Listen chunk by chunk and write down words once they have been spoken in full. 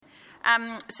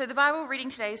So the Bible reading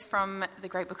today is from the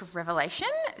great book of Revelation,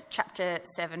 chapter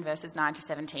 7, verses 9 to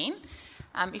 17.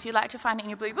 If you'd like to find it in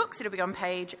your blue books, it'll be on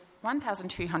page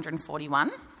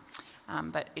 1241,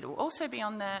 but it will also be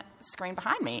on the screen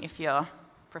behind me if you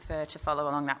prefer to follow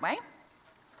along that way.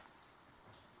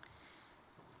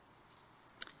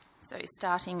 So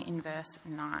starting in verse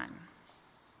 9.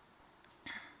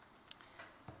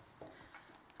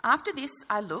 After this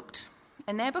I looked,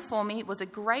 and there before me was a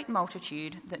great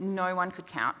multitude that no one could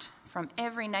count, from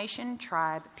every nation,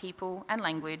 tribe, people, and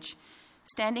language,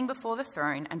 standing before the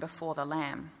throne and before the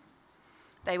Lamb.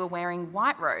 They were wearing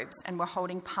white robes and were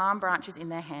holding palm branches in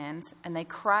their hands, and they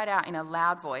cried out in a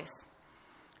loud voice,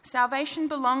 "Salvation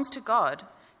belongs to God,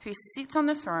 who sits on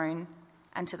the throne,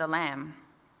 and to the Lamb."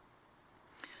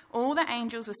 All the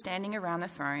angels were standing around the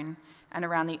throne and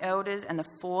around the elders and the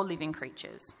 4 living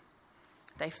creatures.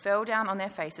 They fell down on their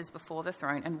faces before the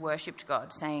throne and worshipped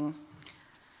God, saying,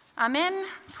 "Amen,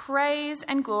 praise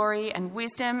and glory and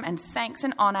wisdom and thanks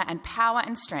and honour and power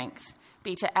and strength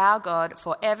be to our God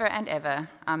forever and ever.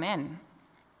 Amen."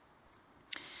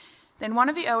 Then one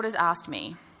of the elders asked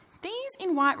me, "These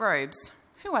in white robes,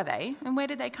 who are they and where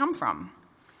did they come from?"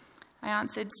 I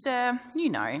answered, "Sir,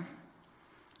 you know."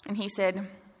 And he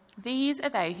said, "These are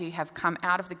they who have come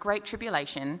out of the great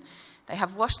tribulation. They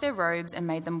have washed their robes and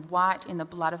made them white in the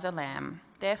blood of the Lamb.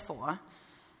 Therefore,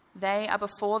 they are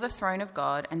before the throne of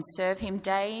God and serve him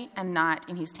day and night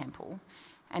in his temple.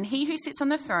 And he who sits on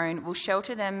the throne will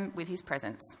shelter them with his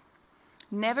presence.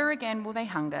 Never again will they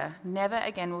hunger, never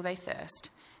again will they thirst.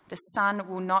 The sun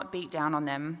will not beat down on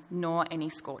them, nor any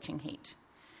scorching heat.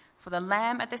 For the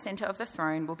Lamb at the centre of the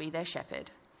throne will be their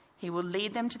shepherd. He will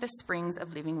lead them to the springs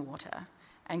of living water,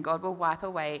 and God will wipe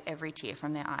away every tear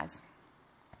from their eyes."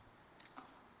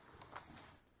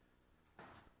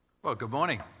 Well, good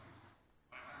morning.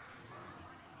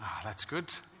 That's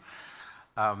good.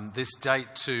 This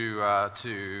date to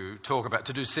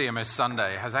do CMS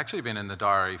Sunday has actually been in the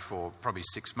diary for probably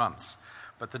 6 months.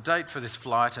 But the date for this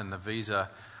flight and the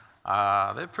visa,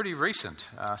 they're pretty recent.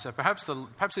 So perhaps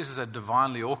this is a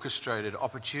divinely orchestrated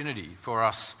opportunity for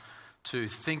us to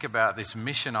think about this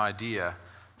mission idea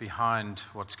behind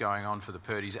what's going on for the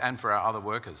Purdy's and for our other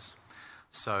workers.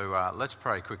 So let's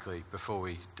pray quickly before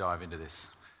we dive into this.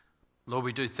 Lord,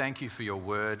 we do thank you for your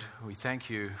word. We thank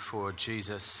you for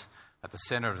Jesus at the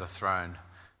centre of the throne.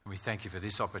 And we thank you for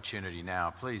this opportunity now.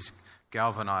 Please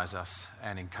galvanise us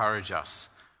and encourage us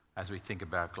as we think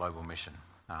about global mission.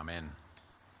 Amen.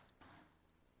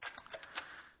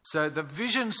 So the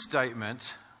vision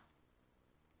statement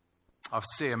of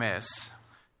CMS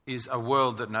is a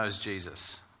world that knows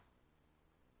Jesus.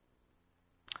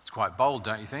 It's quite bold,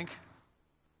 don't you think?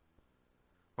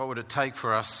 What would it take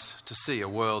for us to see a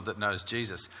world that knows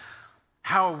Jesus?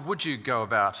 How would you go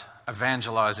about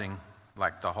evangelizing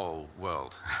like the whole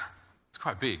world? It's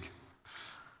quite big.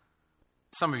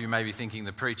 Some of you may be thinking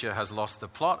the preacher has lost the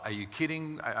plot. Are you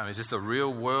kidding? Is this the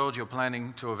real world you're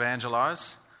planning to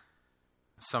evangelize?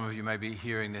 Some of you may be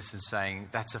hearing this and saying,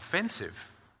 that's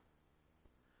offensive.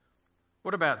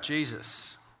 What about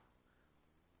Jesus?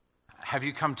 Have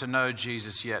you come to know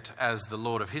Jesus yet as the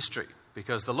Lord of history?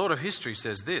 Because the Lord of history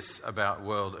says this about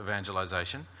world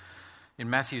evangelization. In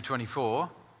Matthew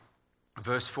 24,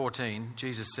 verse 14,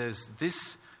 Jesus says,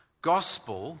 "This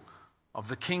gospel of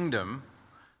the kingdom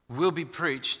will be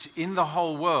preached in the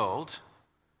whole world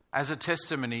as a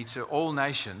testimony to all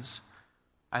nations,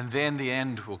 and then the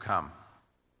end will come."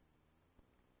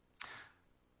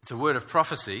 It's a word of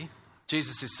prophecy.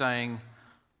 Jesus is saying,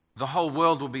 the whole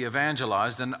world will be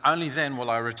evangelized, and only then will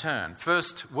I return.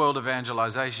 First, world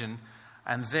evangelization,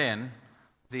 and then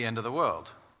the end of the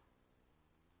world.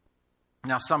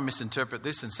 Now, some misinterpret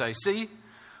this and say, see,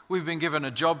 we've been given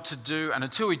a job to do, and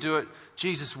until we do it,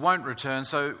 Jesus won't return.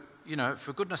 So,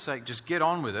 for goodness sake, just get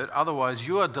on with it. Otherwise,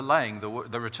 you are delaying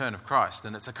the return of Christ,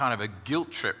 and it's a kind of a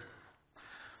guilt trip.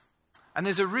 And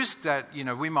there's a risk that,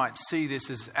 we might see this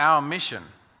as our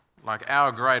mission, like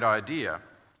our great idea,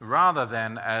 rather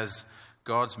than as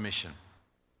God's mission.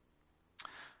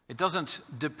 It doesn't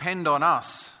depend on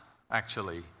us,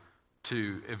 actually,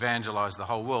 to evangelize the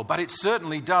whole world, but it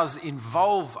certainly does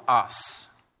involve us.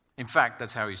 In fact,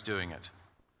 that's how he's doing it,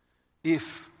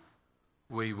 if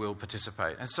we will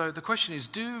participate. And so the question is,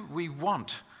 do we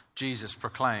want Jesus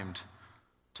proclaimed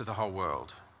to the whole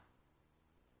world?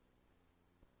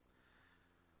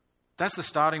 That's the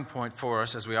starting point for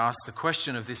us as we ask the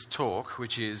question of this talk,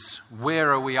 which is, where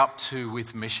are we up to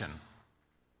with mission?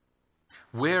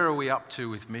 Where are we up to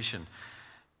with mission?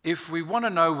 if we want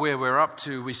to know where we're up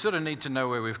to, we sort of need to know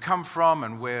where we've come from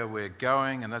and where we're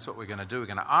going, and that's what we're going to do. We're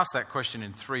going to ask that question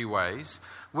in three ways.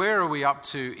 Where are we up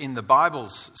to in the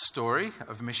Bible's story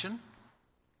of mission?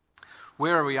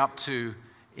 Where are we up to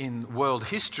in world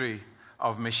history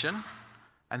of mission?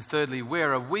 And thirdly,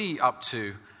 where are we up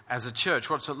to as a church?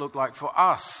 What's it look like for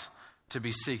us to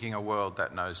be seeking a world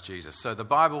that knows Jesus? So the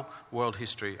Bible, world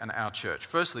history, and our church.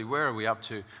 Firstly, where are we up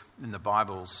to in the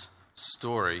Bible's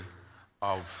story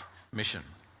of mission?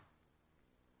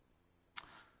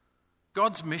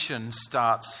 God's mission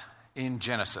starts in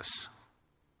Genesis.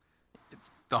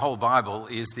 The whole Bible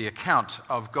is the account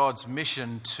of God's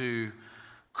mission to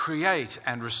create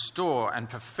and restore and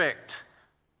perfect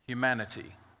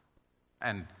humanity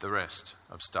and the rest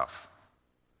of stuff.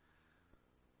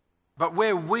 But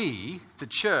where we, the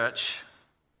church,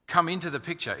 come into the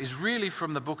picture is really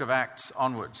from the book of Acts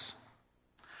onwards.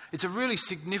 It's a really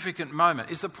significant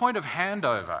moment. It's the point of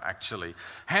handover, actually.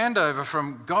 Handover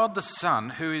from God the Son,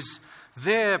 who is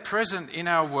there present in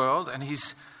our world, and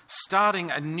he's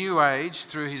starting a new age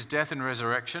through his death and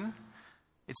resurrection.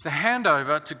 It's the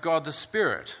handover to God the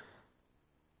Spirit.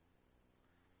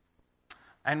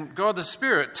 And God the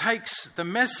Spirit takes the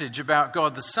message about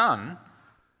God the Son,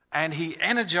 and he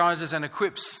energizes and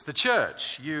equips the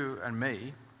church, you and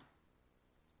me,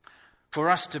 for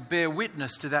us to bear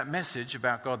witness to that message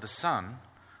about God the Son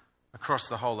across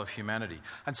the whole of humanity.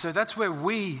 And so that's where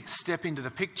we step into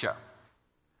the picture,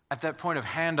 at that point of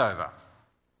handover.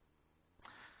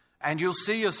 And you'll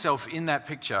see yourself in that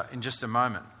picture in just a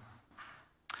moment.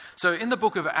 So in the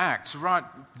book of Acts, right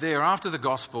there after the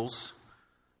Gospels,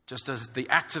 just as the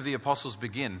Acts of the Apostles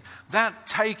begin, that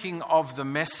taking of the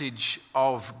message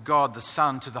of God the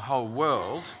Son to the whole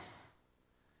world,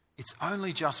 it's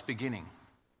only just beginning.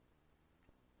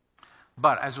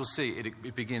 But as we'll see,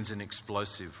 it begins in an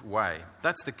explosive way.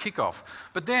 That's the kickoff.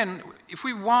 But then, if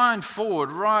we wind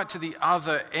forward right to the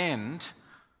other end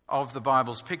of the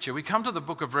Bible's picture, we come to the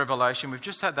book of Revelation. We've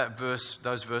just had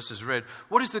those verses read.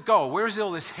 What is the goal? Where is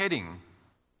all this heading?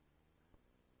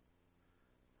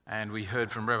 And we heard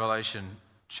from Revelation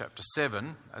chapter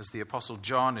 7, as the Apostle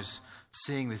John is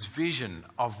seeing this vision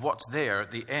of what's there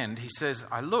at the end. He says,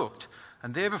 I looked,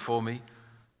 and there before me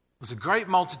was a great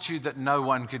multitude that no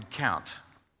one could count.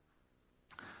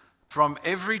 From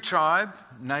every tribe,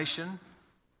 nation,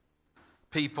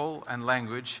 people, and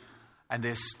language, and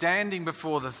they're standing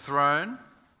before the throne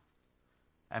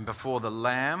and before the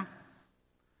Lamb.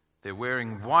 They're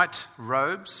wearing white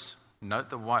robes,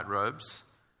 note the white robes,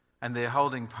 and they're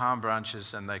holding palm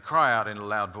branches, and they cry out in a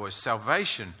loud voice,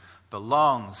 salvation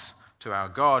belongs to our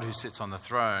God who sits on the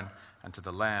throne and to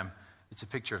the Lamb. It's a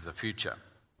picture of the future.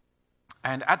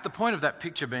 And at the point of that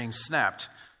picture being snapped,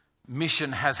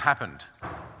 mission has happened.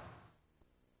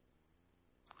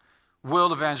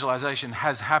 World evangelization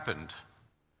has happened.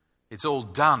 It's all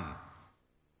done.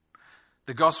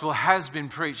 The gospel has been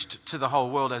preached to the whole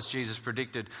world as Jesus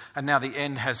predicted, and now the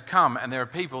end has come, and there are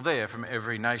people there from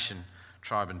every nation,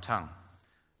 tribe, and tongue.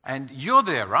 And you're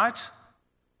there, right?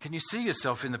 Can you see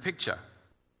yourself in the picture?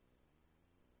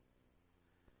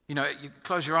 You know, you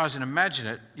close your eyes and imagine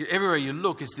it. Everywhere you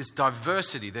look is this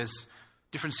diversity. There's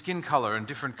different skin color and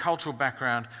different cultural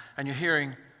background, and you're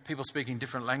hearing people speaking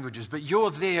different languages, but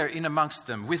you're there in amongst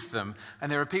them, with them.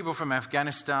 And there are people from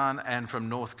Afghanistan and from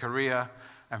North Korea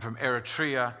and from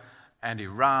Eritrea and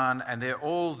Iran, and they're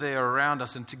all there around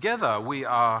us. And together we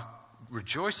are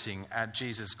rejoicing at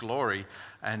Jesus' glory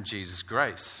and Jesus'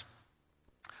 grace.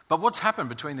 But what's happened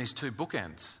between these two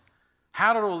bookends?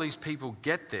 How did all these people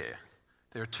get there?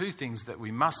 There are two things that we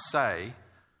must say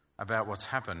about what's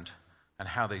happened and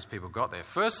how these people got there.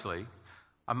 Firstly,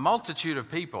 a multitude of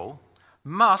people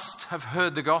must have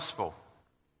heard the gospel.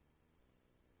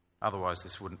 Otherwise,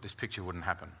 this picture wouldn't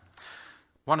happen.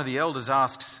 One of the elders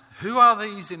asks, who are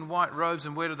these in white robes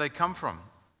and where do they come from?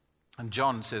 And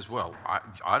John says, well,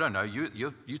 I don't know,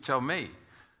 you tell me.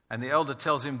 And the elder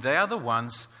tells him, they are the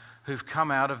ones who've come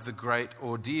out of the great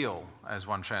ordeal, as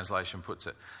one translation puts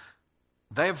it.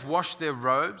 They've washed their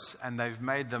robes and they've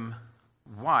made them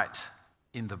white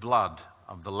in the blood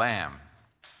of the Lamb.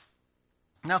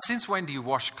 Now, since when do you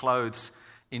wash clothes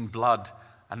in blood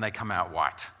and they come out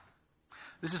white?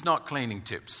 This is not cleaning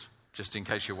tips, just in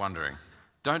case you're wondering.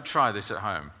 Don't try this at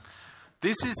home.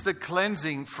 This is the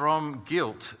cleansing from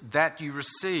guilt that you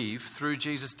receive through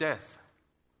Jesus' death,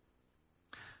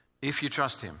 if you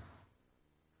trust him.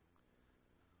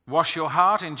 Wash your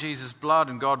heart in Jesus' blood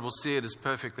and God will see it as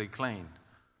perfectly clean.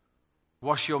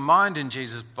 Wash your mind in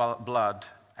Jesus' blood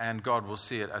and God will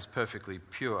see it as perfectly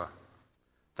pure.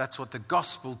 That's what the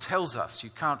gospel tells us.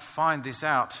 You can't find this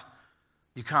out.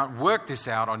 You can't work this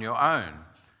out on your own.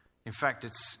 In fact,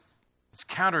 it's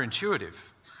counterintuitive.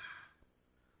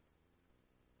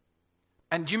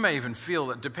 And you may even feel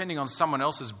that depending on someone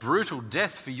else's brutal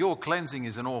death for your cleansing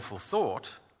is an awful thought,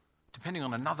 depending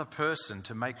on another person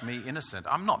to make me innocent.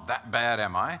 I'm not that bad,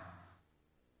 am I?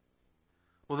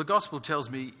 Well, the gospel tells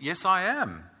me, yes, I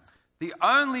am. The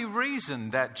only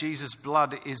reason that Jesus'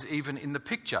 blood is even in the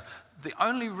picture, the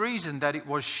only reason that it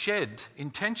was shed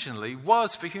intentionally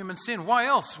was for human sin. Why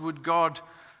else would God,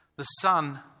 the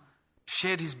Son,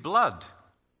 shed his blood?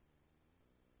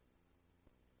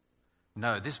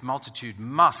 No, this multitude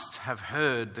must have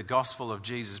heard the gospel of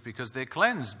Jesus because they're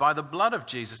cleansed by the blood of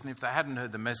Jesus. And if they hadn't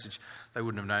heard the message, they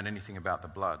wouldn't have known anything about the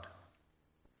blood.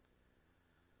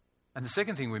 And the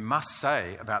second thing we must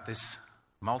say about this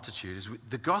multitude is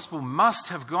the gospel must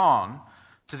have gone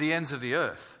to the ends of the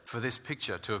earth for this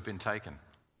picture to have been taken.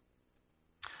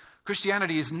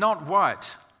 Christianity is not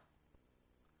white.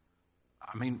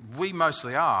 I mean, we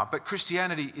mostly are, but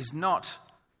Christianity is not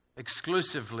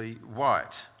exclusively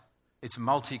white. It's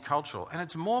multicultural, and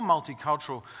it's more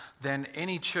multicultural than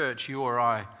any church you or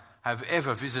I have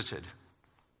ever visited.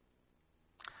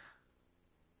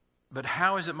 But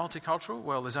how is it multicultural?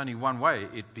 Well, there's only one way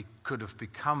it could have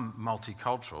become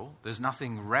multicultural. There's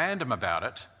nothing random about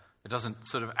it. It doesn't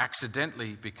sort of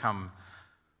accidentally become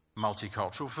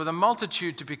multicultural. For the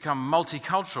multitude to become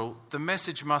multicultural, the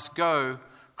message must go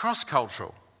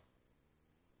cross-cultural.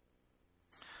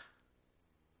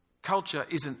 Culture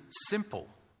isn't simple.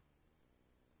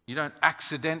 You don't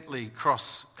accidentally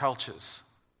cross cultures.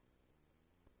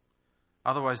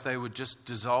 Otherwise, they would just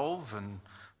dissolve and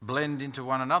blend into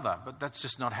one another. But that's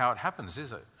just not how it happens,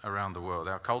 is it, around the world?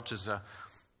 Our cultures are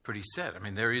pretty set. I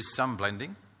mean, there is some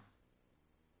blending.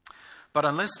 But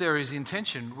unless there is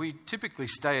intention, we typically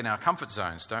stay in our comfort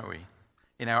zones, don't we?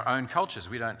 In our own cultures.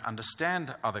 We don't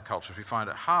understand other cultures. We find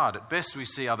it hard. At best, we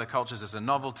see other cultures as a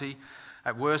novelty.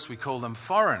 At worst, we call them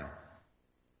foreign.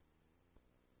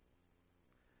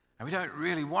 And we don't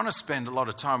really want to spend a lot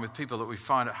of time with people that we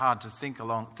find it hard to think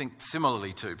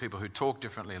similarly to, people who talk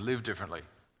differently and live differently.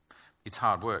 It's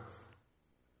hard work.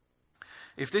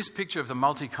 If this picture of the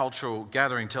multicultural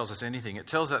gathering tells us anything, it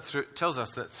tells us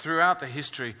that throughout the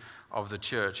history of the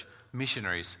church,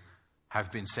 missionaries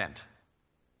have been sent.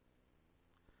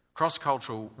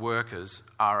 Cross-cultural workers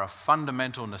are a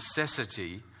fundamental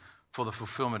necessity for the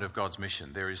fulfillment of God's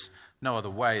mission. There is no other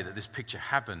way that this picture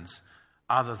happens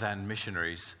other than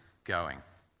missionaries going.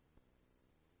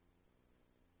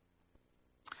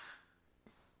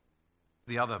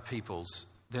 The other peoples,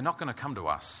 they're not going to come to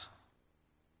us.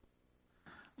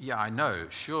 Yeah, I know,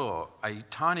 sure, a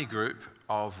tiny group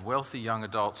of wealthy young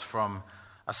adults from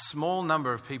a small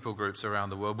number of people groups around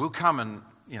the world will come and,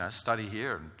 study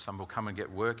here, and some will come and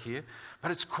get work here.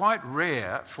 But it's quite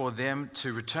rare for them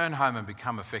to return home and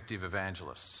become effective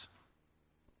evangelists.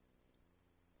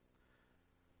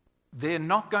 They're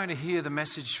not going to hear the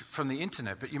message from the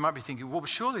internet, but you might be thinking, well,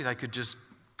 surely they could just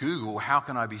Google, how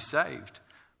can I be saved?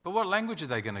 But what language are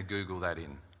they going to Google that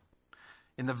in?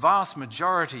 In the vast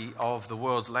majority of the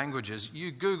world's languages,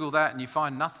 you Google that and you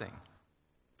find nothing.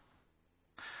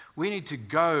 We need to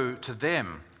go to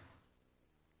them,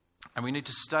 and we need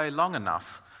to stay long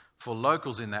enough for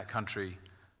locals in that country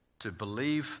to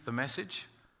believe the message,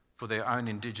 for their own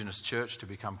indigenous church to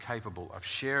become capable of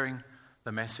sharing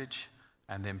the message,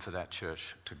 and then for that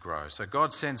church to grow. So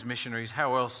God sends missionaries.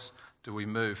 How else do we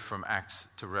move from Acts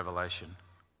to Revelation?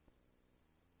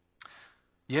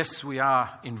 Yes, we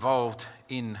are involved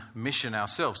in mission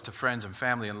ourselves to friends and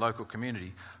family and local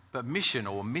community, but mission,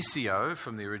 or missio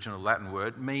from the original Latin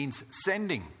word, means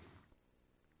sending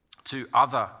to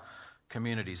other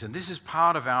communities. And this is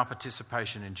part of our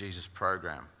participation in Jesus'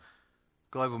 program.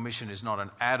 Global mission is not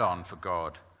an add-on for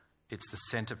God. It's the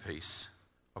centerpiece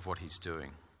of what he's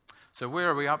doing. So where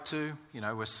are we up to?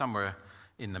 We're somewhere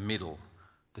in the middle.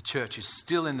 The church is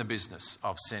still in the business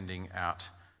of sending out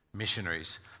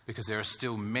missionaries because there are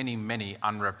still many, many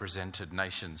unrepresented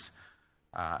nations,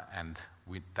 and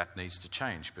that needs to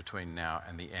change between now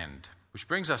and the end. Which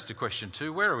brings us to question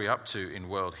 2. Where are we up to in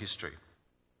world history?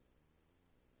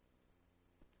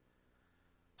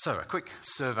 So, a quick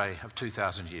survey of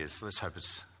 2,000 years. Let's hope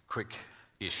it's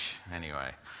quick-ish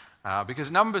anyway. Because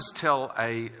numbers tell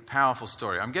a powerful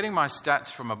story. I'm getting my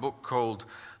stats from a book called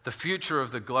The Future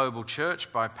of the Global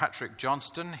Church by Patrick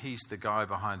Johnston. He's the guy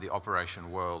behind the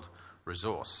Operation World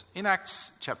Resource. In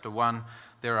Acts chapter 1,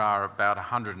 there are about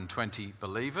 120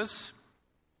 believers.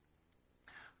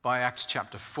 By Acts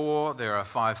chapter 4, there are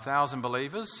 5,000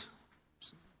 believers.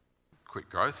 Quick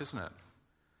growth, isn't it?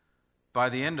 By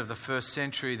the end of the first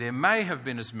century, there may have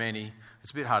been as many,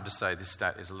 It's a bit hard to say, this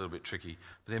stat is a little bit tricky,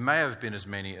 but there may have been as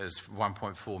many as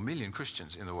 1.4 million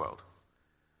Christians in the world,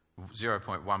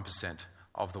 0.1%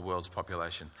 of the world's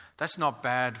population. That's not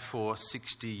bad for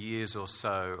 60 years or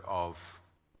so of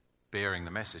bearing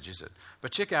the message, is it?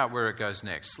 But check out where it goes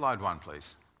next. Slide 1,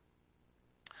 please.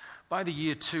 By the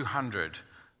year 200,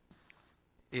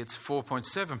 it's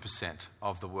 4.7%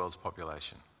 of the world's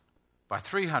population. By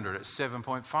 300, it's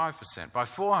 7.5%. By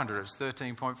 400, it's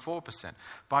 13.4%.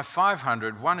 By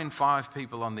 500, 1 in 5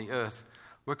 people on the earth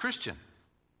were Christian.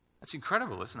 That's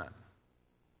incredible, isn't it?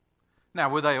 Now,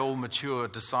 were they all mature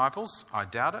disciples? I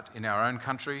doubt it. In our own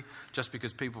country, just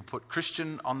because people put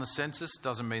Christian on the census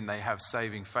doesn't mean they have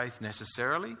saving faith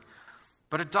necessarily.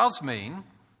 But it does mean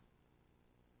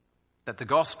that the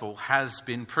gospel has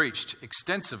been preached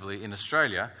extensively in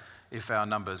Australia if our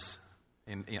numbers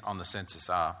on the census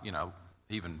are,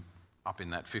 even up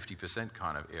in that 50%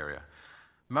 kind of area.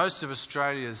 Most of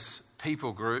Australia's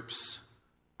people groups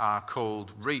are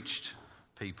called reached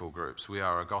people groups. We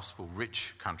are a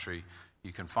gospel-rich country.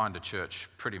 You can find a church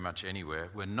pretty much anywhere.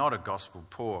 We're not a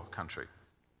gospel-poor country.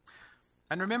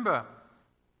 And remember,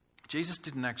 Jesus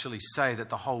didn't actually say that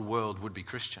the whole world would be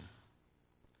Christian,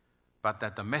 but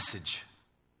that the message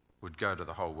would go to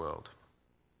the whole world.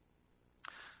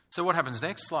 So what happens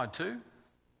next? Slide 2.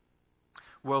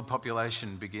 World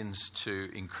population begins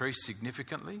to increase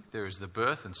significantly. There is the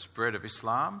birth and spread of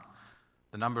Islam.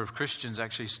 The number of Christians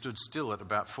actually stood still at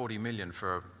about 40 million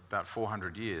for about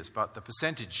 400 years, but the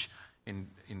percentage in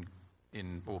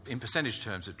percentage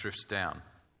terms, it drifts down.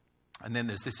 And then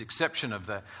there's this exception of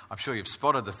I'm sure you've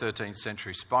spotted the 13th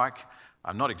century spike.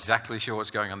 I'm not exactly sure what's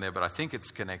going on there, but I think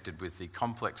it's connected with the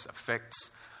complex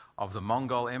effects of the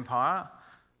Mongol Empire.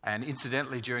 And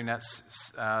incidentally, during that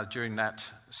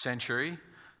century,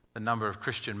 the number of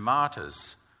Christian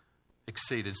martyrs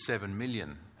exceeded 7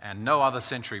 million. And no other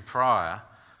century prior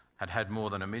had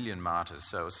more than 1 million martyrs.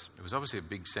 So it was obviously a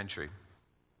big century.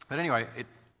 But anyway,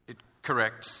 it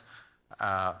corrects,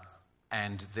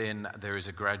 and then there is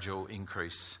a gradual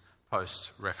increase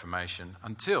post-Reformation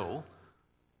until,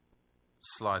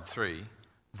 slide 3,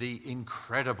 the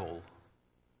incredible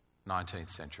 19th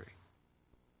century.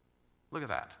 Look at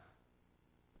that.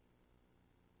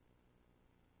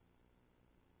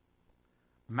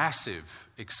 Massive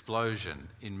explosion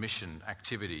in mission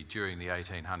activity during the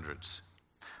 1800s.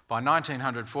 By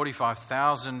 1900,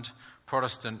 45,000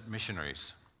 Protestant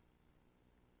missionaries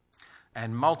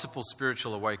and multiple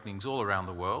spiritual awakenings all around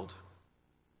the world.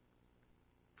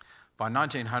 By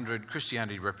 1900,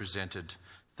 Christianity represented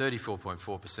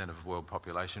 34.4% of the world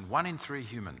population, 1 in 3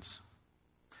 humans.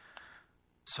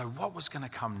 So what was going to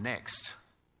come next?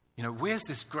 Where's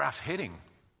this graph heading?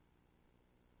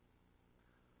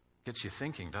 Gets you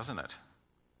thinking, doesn't it?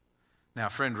 Now, a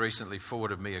friend recently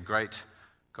forwarded me a great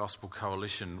Gospel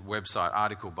Coalition website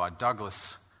article by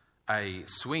Douglas A.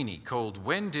 Sweeney called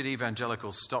 "When Did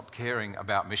Evangelicals Stop Caring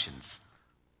About Missions?"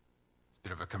 It's a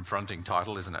bit of a confronting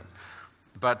title, isn't it?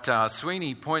 But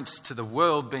Sweeney points to the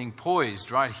world being poised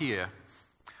right here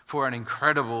for an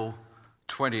incredible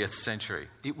 20th century.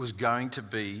 It was going to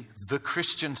be the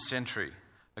Christian century,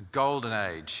 a golden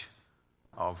age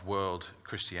of world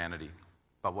Christianity.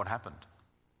 But what happened?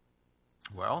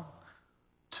 Well,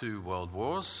 2 world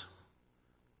wars,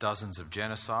 dozens of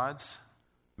genocides,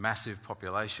 massive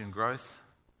population growth,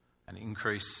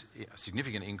 a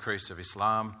significant increase of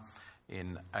Islam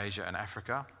in Asia and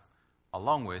Africa,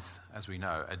 along with, as we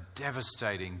know, a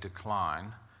devastating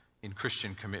decline in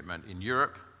Christian commitment in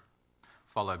Europe,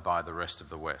 followed by the rest of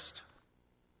the West.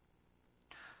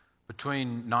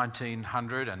 Between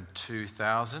 1900 and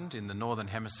 2000 in the Northern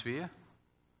Hemisphere,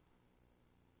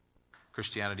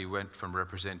 Christianity went from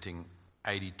representing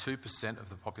 82% of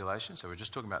the population, so we're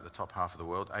just talking about the top half of the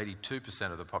world,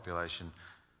 82% of the population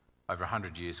over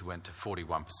 100 years went to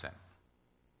 41%.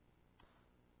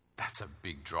 That's a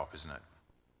big drop, isn't it?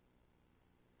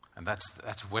 And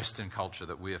that's Western culture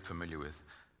that we are familiar with.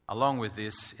 Along with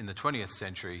this, in the 20th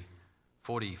century,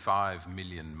 45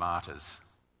 million martyrs.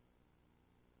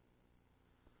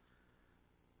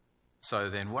 So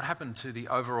then what happened to the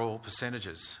overall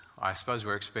percentages? I suppose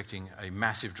we're expecting a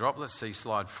massive drop. Let's see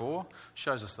slide 4.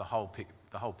 Shows us the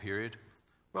whole period.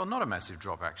 Well, not a massive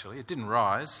drop, actually. It didn't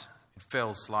rise. It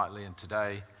fell slightly, and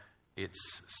today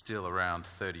it's still around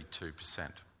 32%.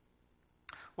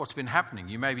 What's been happening?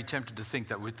 You may be tempted to think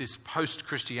that with this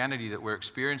post-Christianity that we're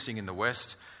experiencing in the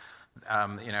West,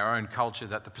 in our own culture,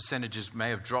 that the percentages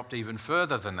may have dropped even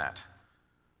further than that.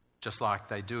 Just like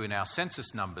they do in our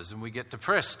census numbers, and we get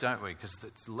depressed, don't we? Because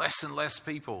it's less and less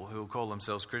people who will call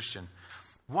themselves Christian.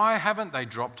 Why haven't they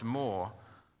dropped more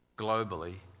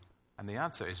globally And the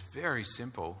answer is very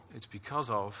simple. It's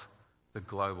because of the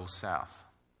global south.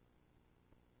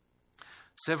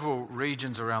 Several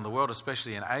regions around the world,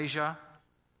 especially in Asia,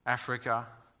 Africa,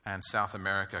 and South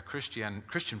America,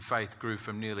 Christian faith grew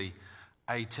from nearly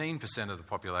 18% of the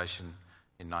population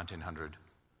in 1900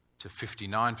 to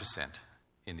 59%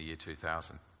 in the year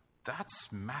 2000.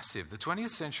 That's massive. The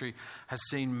 20th century has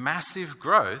seen massive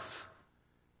growth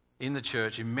in the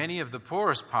church in many of the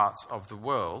poorest parts of the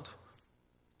world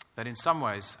that in some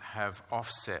ways have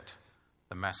offset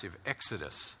the massive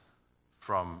exodus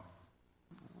from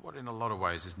what in a lot of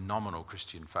ways is nominal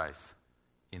Christian faith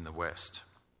in the West.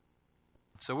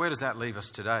 So where does that leave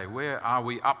us today? Where are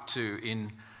we up to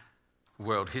in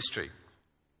world history?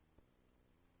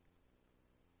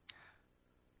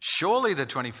 Surely the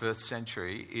 21st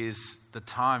century is the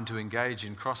time to engage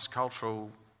in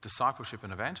cross-cultural discipleship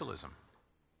and evangelism.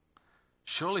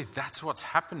 Surely that's what's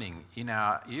happening in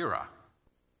our era.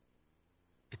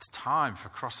 It's time for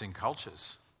crossing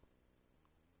cultures.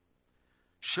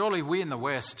 Surely we in the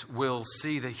West will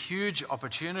see the huge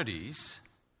opportunities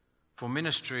for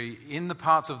ministry in the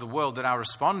parts of the world that are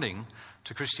responding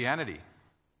to Christianity.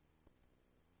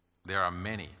 There are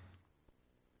many.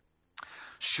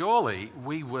 Surely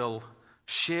we will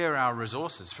share our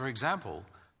resources. For example,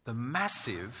 the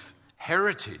massive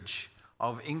heritage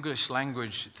of English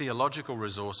language theological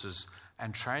resources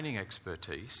and training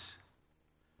expertise.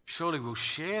 Surely we'll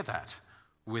share that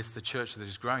with the church that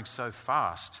is growing so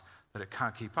fast that it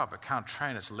can't keep up. It can't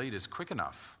train its leaders quick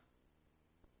enough.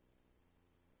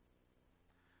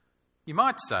 You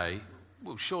might say,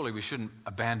 well, surely we shouldn't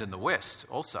abandon the West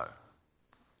also.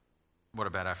 What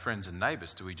about our friends and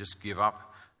neighbours? Do we just give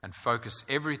up and focus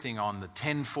everything on the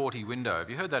 1040 window? Have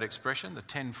you heard that expression, the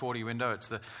 1040 window? It's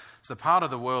the part of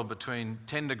the world between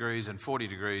 10 degrees and 40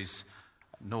 degrees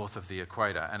north of the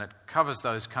equator, and it covers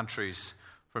those countries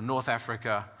from North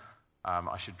Africa.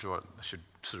 I should sort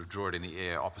of draw it in the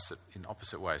air in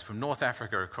opposite ways. From North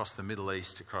Africa across the Middle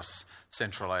East, across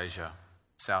Central Asia,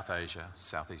 South Asia,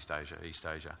 Southeast Asia, East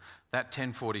Asia. That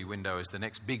 1040 window is the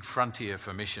next big frontier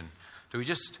for mission. Do we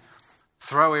just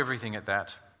throw everything at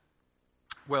that?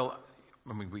 Well,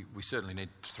 I mean, we certainly need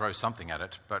to throw something at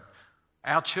it, but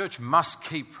our church must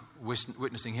keep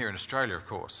witnessing here in Australia, of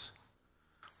course.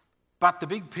 But the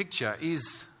big picture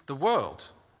is the world.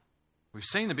 We've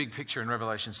seen the big picture in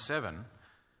Revelation 7,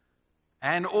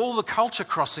 and all the culture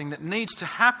crossing that needs to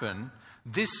happen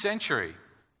this century.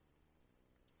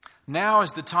 Now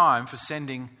is the time for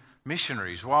sending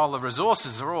missionaries. While the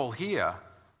resources are all here,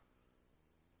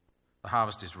 the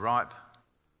harvest is ripe.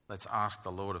 Let's ask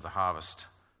the Lord of the harvest,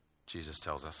 Jesus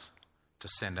tells us, to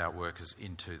send out workers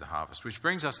into the harvest. Which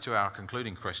brings us to our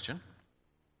concluding question.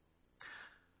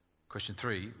 Question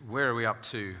 3, where are we up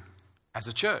to as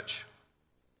a church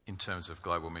in terms of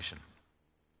global mission?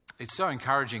 It's so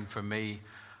encouraging for me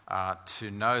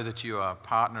to know that we are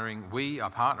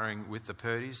partnering with the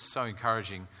Purdy's. So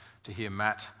encouraging to hear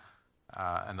Matt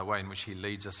and the way in which he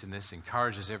leads us in this,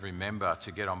 encourages every member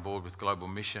to get on board with global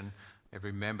mission,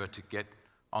 every member to get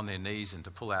on their knees and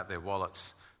to pull out their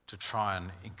wallets to try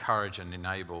and encourage and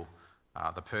enable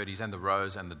the Purdy's and the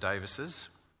Rose and the Davises.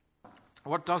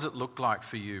 What does it look like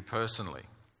for you personally?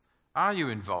 Are you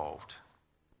involved?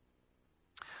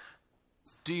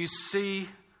 Do you see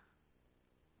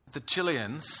the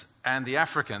Chileans and the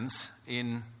Africans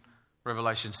in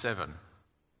Revelation 7?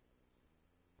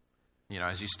 You know,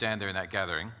 as you stand there in that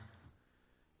gathering,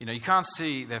 you know, you can't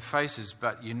see their faces,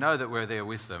 but you know that we're there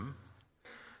with them.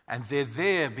 And they're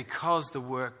there because the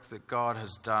work that God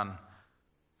has done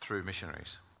through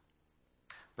missionaries.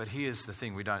 But here's the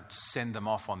thing, we don't send them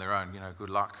off on their own, good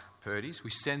luck, Purdy's. We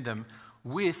send them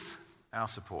with our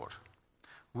support,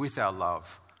 with our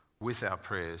love, with our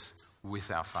prayers,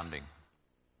 with our funding.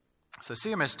 So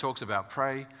CMS talks about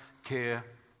pray, care,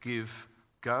 give,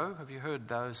 go. Have you heard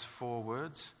those 4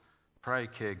 words? Pray,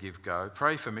 care, give, go.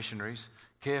 Pray for missionaries,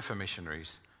 care for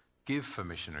missionaries, give for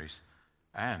missionaries,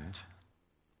 and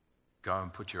go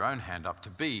and put your own hand up to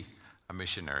be a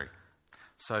missionary.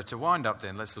 So to wind up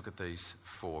then, let's look at these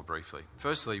 4 briefly.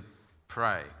 Firstly,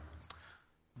 pray.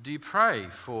 Do you pray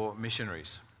for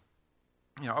missionaries?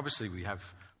 Obviously we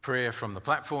have prayer from the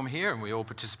platform here and we all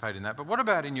participate in that, but what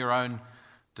about in your own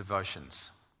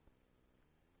devotions?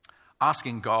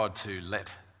 Asking God to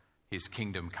let his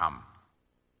kingdom come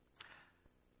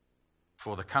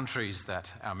for the countries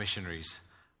that our missionaries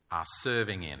are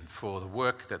serving in, for the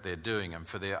work that they're doing and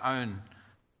for their own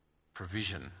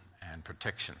provision and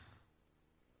protection.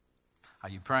 Are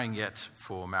you praying yet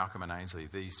for Malcolm and Ainsley?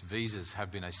 These visas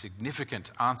have been a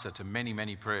significant answer to many,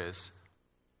 many prayers.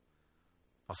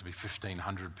 possibly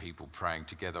 1,500 people praying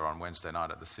together on Wednesday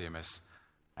night at the CMS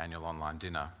annual online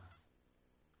dinner.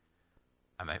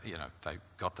 And they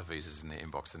got the visas in their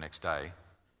inbox the next day.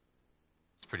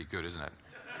 It's pretty good, isn't it?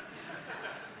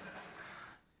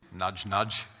 Nudge,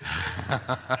 nudge.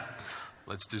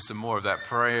 Let's do some more of that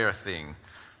prayer thing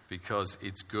because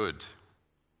it's good.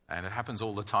 And it happens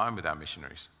all the time with our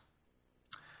missionaries.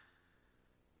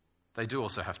 They do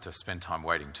also have to spend time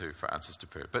waiting too for answers to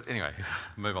prayer. But anyway,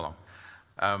 move along.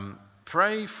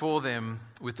 Pray for them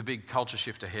with the big culture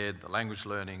shift ahead, the language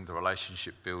learning, the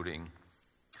relationship building,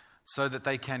 so that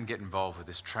they can get involved with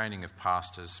this training of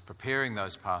pastors, preparing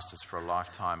those pastors for a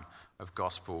lifetime of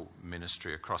gospel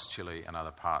ministry across Chile and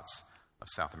other parts of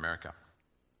South America.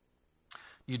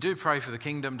 You do pray for the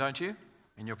kingdom, don't you,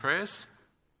 in your prayers?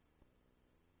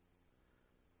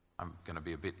 I'm going to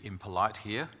be a bit impolite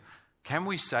here. Can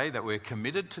we say that we're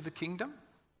committed to the kingdom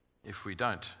if we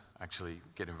don't actually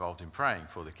get involved in praying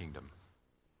for the kingdom?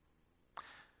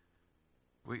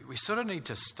 We sort of need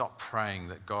to stop praying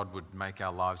that God would make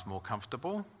our lives more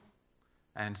comfortable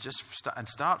and just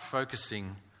start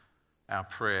focusing our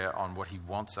prayer on what he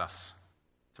wants us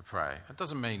to pray. It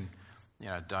doesn't mean,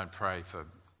 don't pray for,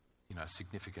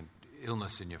 significant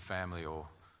illness in your family or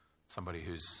somebody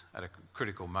who's at a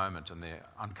critical moment and they're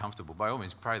uncomfortable. By all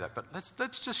means, pray that. But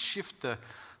let's just shift the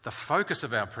focus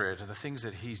of our prayer to the things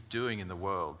that he's doing in the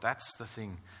world. That's the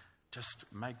thing. Just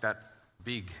make that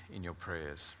big in your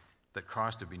prayers, that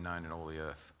Christ would be known in all the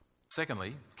earth.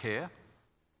 Secondly, care.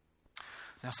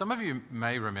 Now, some of you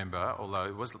may remember, although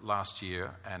it was last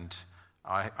year, and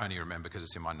I only remember because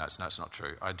it's in my notes. No, it's not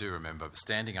true. I do remember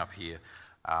standing up here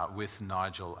with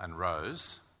Nigel and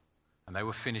Rose, and they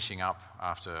were finishing up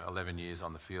after 11 years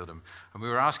on the field, and we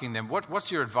were asking them, what's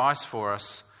your advice for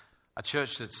us, a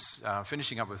church that's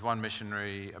finishing up with one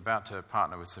missionary, about to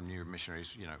partner with some new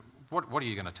missionaries, what are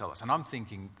you going to tell us? And I'm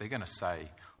thinking they're going to say,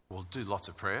 well, do lots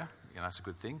of prayer, that's a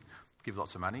good thing. Give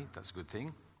lots of money, that's a good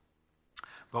thing.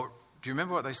 But do you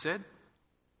remember what they said?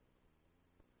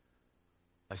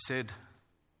 They said,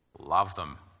 love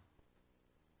them.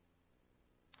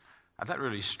 And that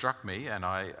really struck me, and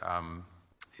I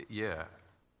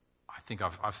think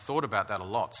I've thought about that a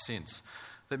lot since.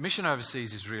 That mission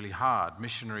overseas is really hard.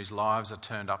 Missionaries' lives are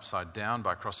turned upside down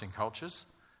by crossing cultures.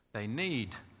 They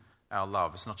need our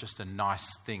love. It's not just a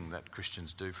nice thing that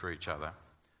Christians do for each other.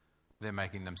 They're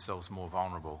making themselves more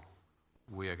vulnerable.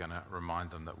 We are going to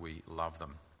remind them that we love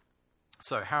them.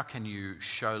 So how can you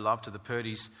show love to the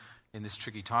Purdy's in this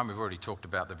tricky time? We've already talked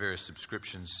about the various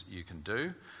subscriptions you can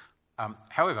do.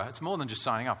 However, it's more than just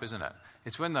signing up, isn't it?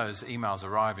 It's when those emails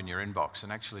arrive in your inbox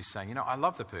and actually saying, I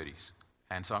love the Purdy's.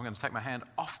 And so I'm going to take my hand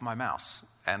off my mouse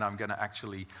and I'm going to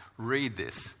actually read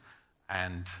this.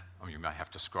 And you may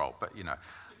have to scroll, but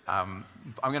I'm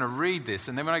going to read this.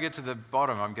 And then when I get to the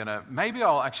bottom, maybe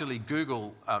I'll actually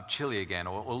Google Chile again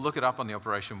or look it up on the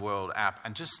Operation World app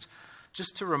and just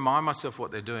to remind myself what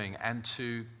they're doing and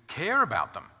to care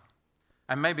about them.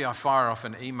 And maybe I fire off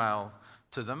an email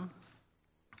to them.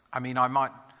 I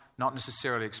might not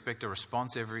necessarily expect a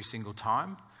response every single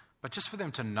time, but just for them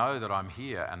to know that I'm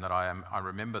here and that I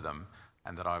remember them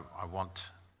and that I want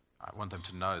them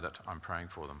to know that I'm praying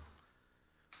for them.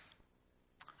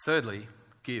 Thirdly,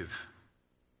 give.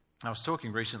 I was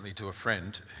talking recently to a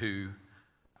friend who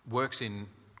works in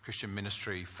Christian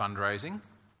ministry fundraising,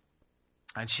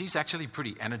 and she's actually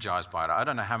pretty energized by it. I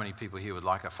don't know how many people here would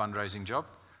like a fundraising job.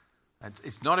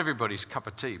 It's not everybody's cup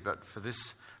of tea, but for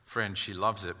this friend, she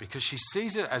loves it because she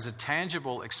sees it as a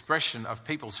tangible expression of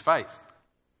people's faith.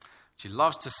 She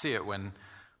loves to see it when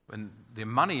the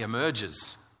money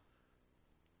emerges,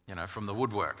 from the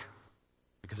woodwork,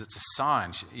 because it's a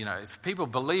sign. If people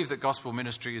believe that gospel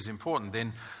ministry is important,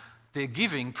 then their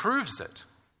giving proves it.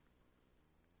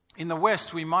 In the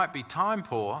West, we might be time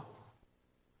poor,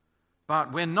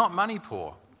 but we're not money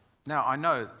poor. Now, I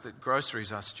know that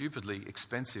groceries are stupidly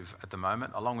expensive at the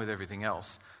moment, along with everything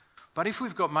else. But if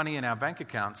we've got money in our bank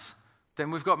accounts,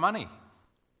 then we've got money.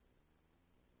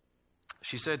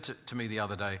 She said to me the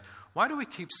other day, why do we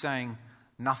keep saying,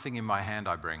 nothing in my hand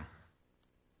I bring?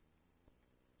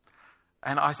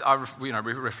 And we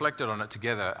reflected on it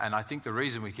together, and I think the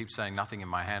reason we keep saying nothing in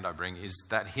my hand I bring is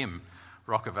that hymn,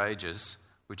 Rock of Ages,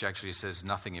 which actually says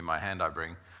nothing in my hand I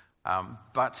bring.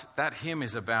 But that hymn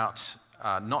is about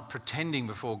not pretending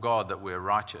before God that we're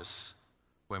righteous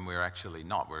when we're actually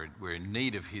not. We're in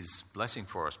need of his blessing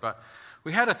for us. But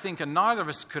we had to think, and neither of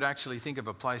us could actually think of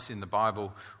a place in the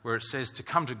Bible where it says to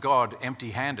come to God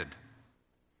empty-handed.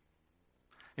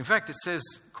 In fact, it says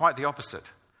quite the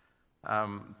opposite.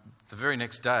 the very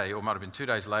next day, or it might have been 2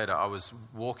 days later, I was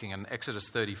walking and Exodus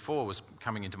 34 was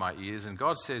coming into my ears, and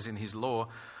God says in his law,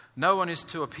 "No one is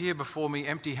to appear before me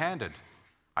empty-handed."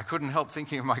 I couldn't help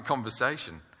thinking of my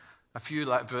conversation. A few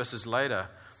verses later,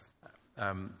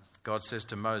 God says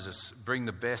to Moses, "Bring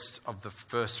the best of the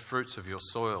first fruits of your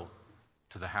soil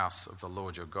to the house of the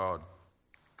Lord your God."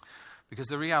 Because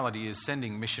the reality is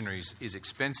sending missionaries is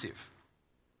expensive.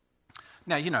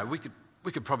 Now, we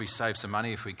could probably save some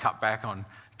money if we cut back on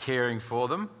caring for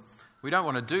them. We don't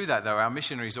want to do that, though. Our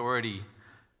missionaries already,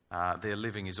 their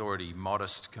living is already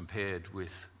modest compared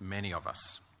with many of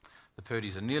us. The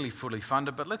Purdy's are nearly fully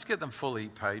funded, but let's get them fully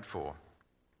paid for,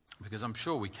 because I'm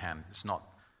sure we can. It's not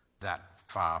that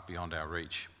far beyond our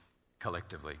reach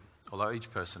collectively, although each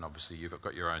person, obviously, you've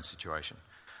got your own situation.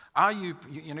 Are you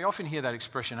often hear that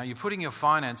expression, are you putting your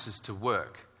finances to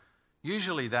work?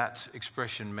 Usually that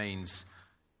expression means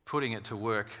putting it to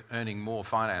work, earning more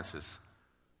finances.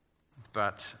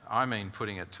 But I mean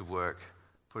putting it to work,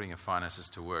 putting your finances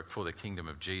to work for the kingdom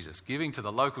of Jesus. Giving to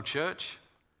the local church,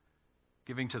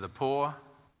 giving to the poor,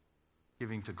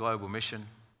 giving to global mission,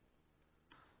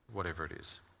 whatever it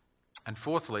is. And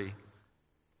fourthly,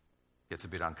 gets a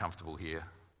bit uncomfortable here,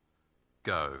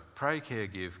 go. Pray, care,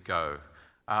 give, go.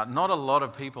 Not a lot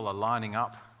of people are lining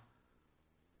up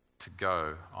to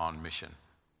go on mission.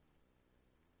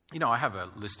 I have a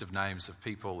list of names of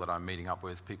people that I'm meeting up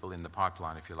with, people in the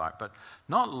pipeline, if you like, but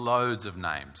not loads of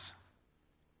names.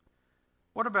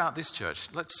 What about this church?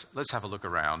 Let's have a look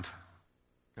around.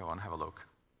 Go on, have a look.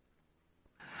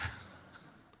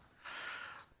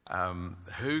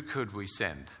 Who could we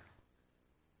send?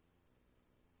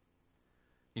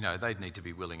 They'd need to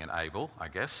be willing and able, I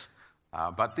guess.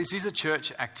 But this is a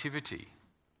church activity,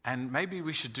 and maybe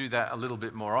we should do that a little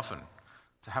bit more often,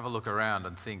 to have a look around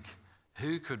and think,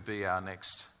 who could be our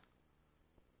next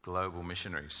global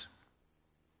missionaries?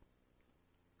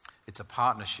 It's a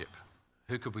partnership.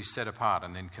 Who could we set apart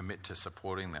and then commit to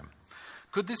supporting them?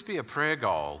 Could this be a prayer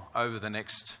goal over the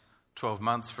next 12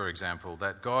 months, for example,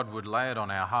 that God would lay it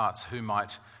on our hearts who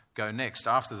might go next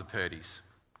after the Purdy's?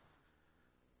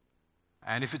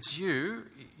 And if it's you,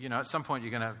 at some point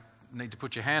you're going to need to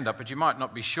put your hand up, but you might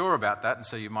not be sure about that, and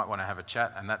so you might want to have a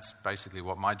chat, and that's basically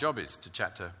what my job is, to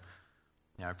chat to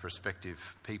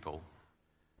prospective people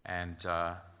and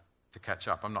to catch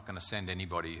up. I'm not going to send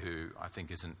anybody who I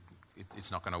think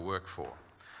it's not going to work for.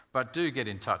 But do get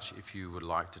in touch if you would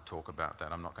like to talk about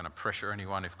that. I'm not going to pressure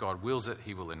anyone. If God wills it,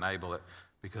 he will enable it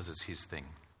because it's his thing.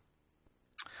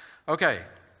 Okay,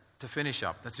 to finish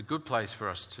up, that's a good place for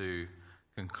us to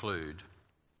conclude.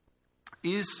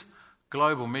 Is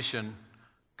global mission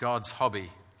God's hobby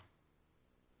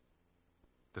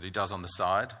that he does on the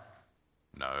side?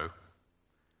 No.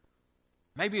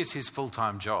 Maybe it's his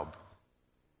full-time job.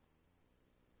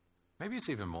 Maybe it's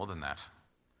even more than that.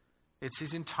 It's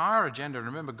his entire agenda. And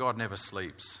remember, God never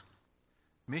sleeps.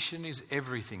 Mission is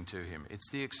everything to him. It's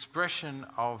the expression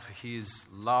of his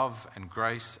love and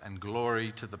grace and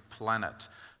glory to the planet,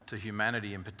 to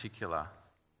humanity in particular.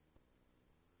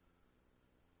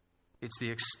 It's the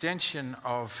extension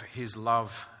of his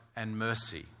love and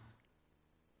mercy,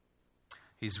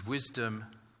 his wisdom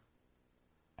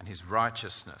and his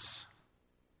righteousness,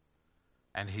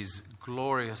 and his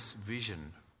glorious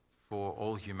vision for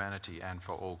all humanity and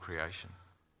for all creation.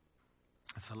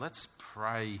 And so let's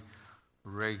pray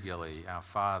regularly, our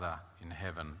Father in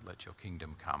heaven, let your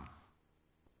kingdom come.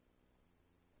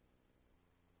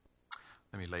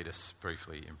 Let me lead us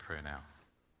briefly in prayer now.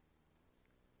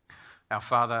 Our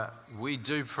Father, we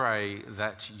do pray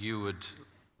that you would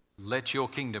let your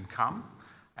kingdom come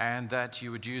and that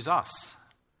you would use us,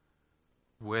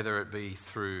 whether it be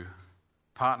through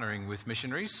partnering with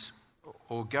missionaries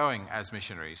or going as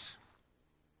missionaries.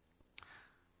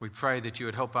 We pray that you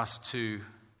would help us to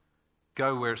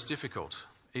go where it's difficult,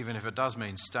 even if it does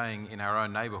mean staying in our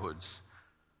own neighbourhoods,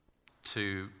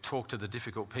 to talk to the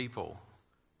difficult people,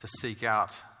 to seek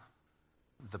out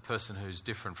the person who's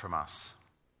different from us.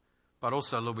 But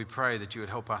also, Lord, we pray that you would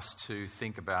help us to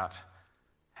think about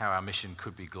how our mission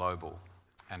could be global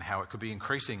and how it could be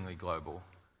increasingly global,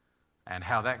 and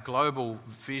how that global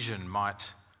vision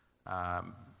might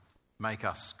make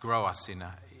us, grow us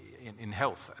in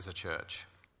health as a church.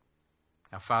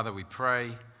 Our Father, we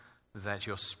pray that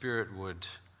your Spirit would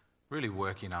really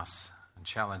work in us and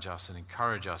challenge us and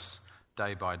encourage us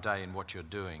day by day in what you're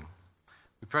doing.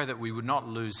 We pray that we would not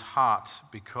lose heart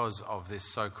because of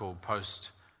this so-called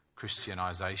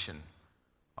post-Christianization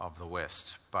of the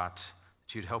West, but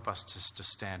that you'd help us to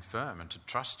stand firm and to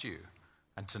trust you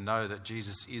and to know that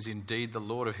Jesus is indeed the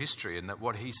Lord of history and that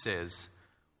what he says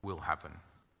will happen.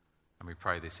 And we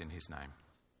pray this in his name.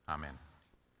 Amen.